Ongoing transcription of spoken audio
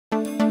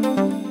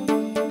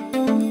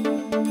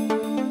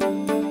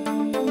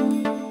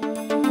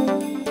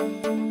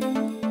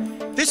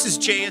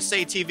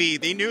JSA TV,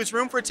 the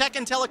newsroom for tech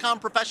and telecom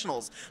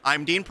professionals.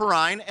 I'm Dean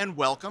Perrine, and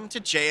welcome to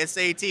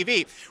JSA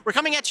TV. We're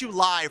coming at you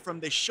live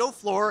from the show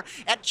floor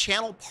at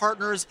Channel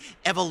Partners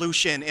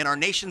Evolution in our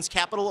nation's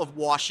capital of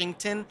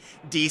Washington,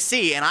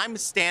 D.C. And I'm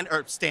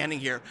standing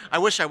here. I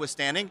wish I was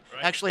standing.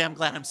 Right. Actually, I'm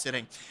glad I'm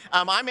sitting.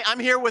 I'm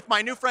here with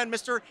my new friend,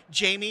 Mr.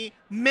 Jamie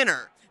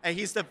Minner.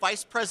 He's the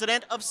Vice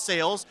President of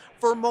Sales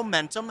for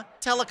Momentum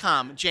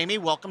Telecom. Jamie,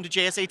 welcome to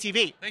JSA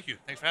TV. Thank you.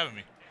 Thanks for having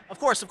me. Of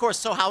course, of course.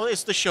 So how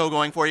is the show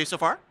going for you so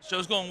far?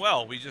 Show's going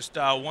well. We just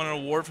won an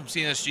award from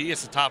CNSG.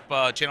 It's the top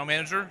channel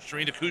manager,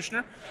 Sharita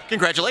Kushner.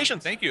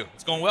 Congratulations. Thank you.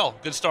 It's going well.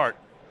 Good start.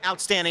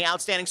 Outstanding,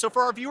 outstanding. So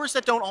for our viewers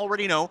that don't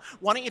already know,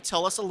 why don't you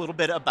tell us a little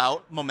bit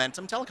about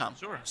Momentum Telecom?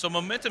 Sure. So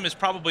Momentum is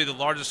probably the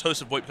largest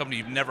hosted VoIP company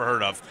you've never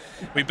heard of.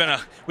 We've been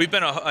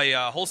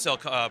a wholesale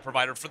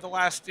provider for the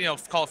last,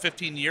 call it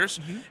 15 years,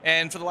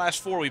 and for the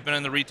last 4, we've been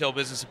in the retail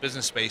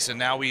business space, and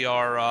now we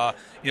are,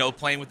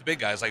 playing with the big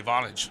guys like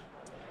Vonage.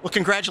 Well,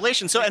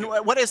 congratulations. So, and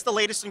what is the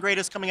latest and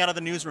greatest coming out of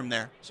the newsroom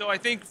there? So I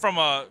think from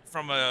a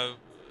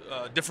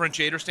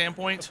differentiator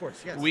standpoint, of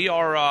course, yes. We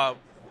are.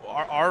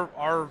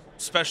 Our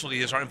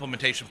specialty is our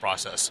implementation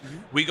process.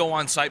 We go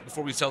on site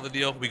before we sell the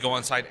deal. We go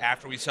on site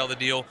after we sell the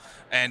deal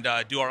and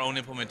do our own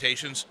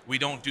implementations. We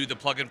don't do the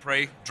plug and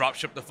pray, drop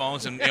ship the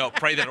phones and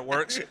pray that it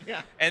works.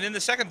 Yeah. And then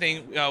the second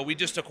thing, we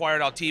just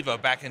acquired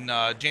Altiva back in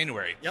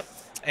January. Yep.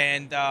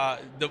 And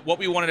what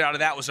we wanted out of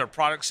that was our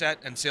product set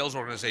and sales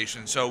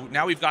organization. So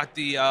now we've got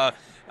the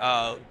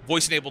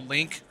voice-enabled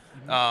link,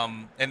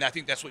 and I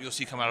think that's what you'll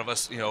see come out of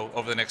us,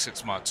 over the next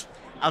 6 months.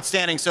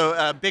 Outstanding.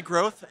 So big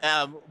growth.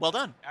 Well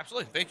done.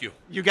 Absolutely. Thank you.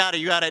 You got it.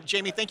 You got it.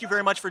 Jamie, thank you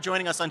very much for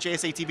joining us on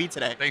JSA TV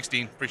today. Thanks,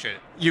 Dean. Appreciate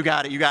it. You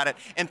got it. You got it.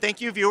 And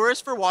thank you, viewers,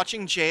 for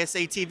watching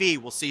JSA TV.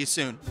 We'll see you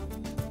soon.